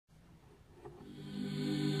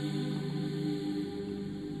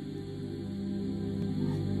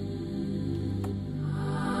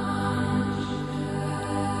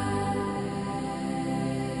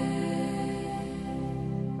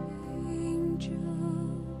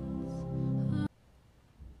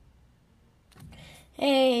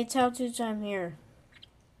Hey, it's How To Time here,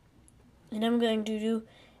 and I'm going to do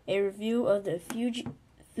a review of the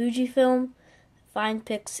Fuji Film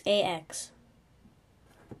Finepix AX.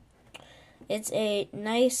 It's a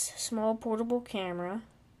nice, small, portable camera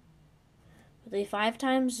with a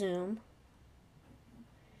 5x zoom.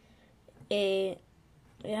 It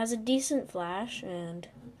has a decent flash, and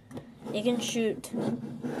it can shoot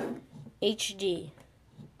HD.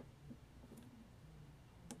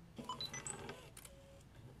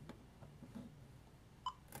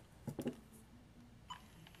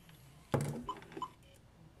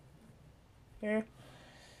 Here,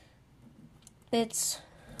 it's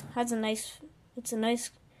a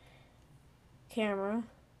nice camera.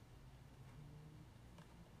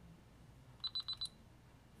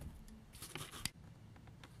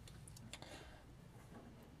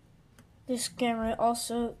 This camera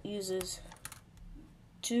also uses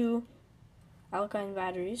 2 alkaline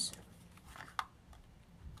batteries.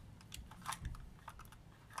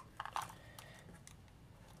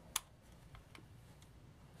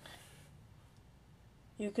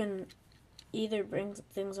 You can either bring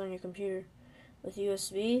things on your computer with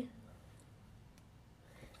USB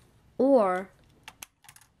or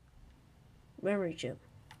memory chip.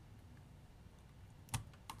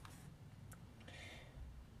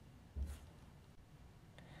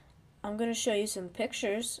 I'm going to show you some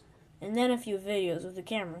pictures and then a few videos of the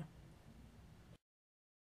camera.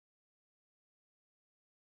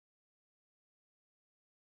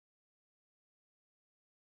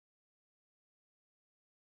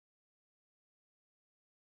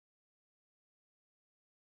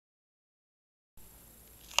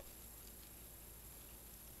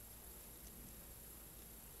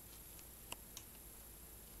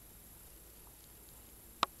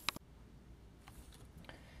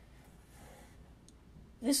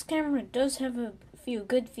 This camera does have a few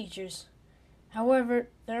good features. However,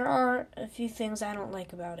 there are a few things I don't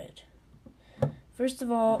like about it. First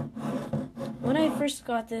of all, when I first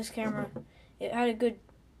got this camera, it had a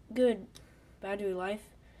good battery life,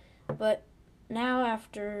 but now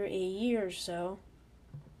after a year or so,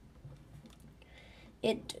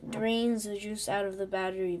 it drains the juice out of the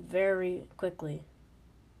battery very quickly.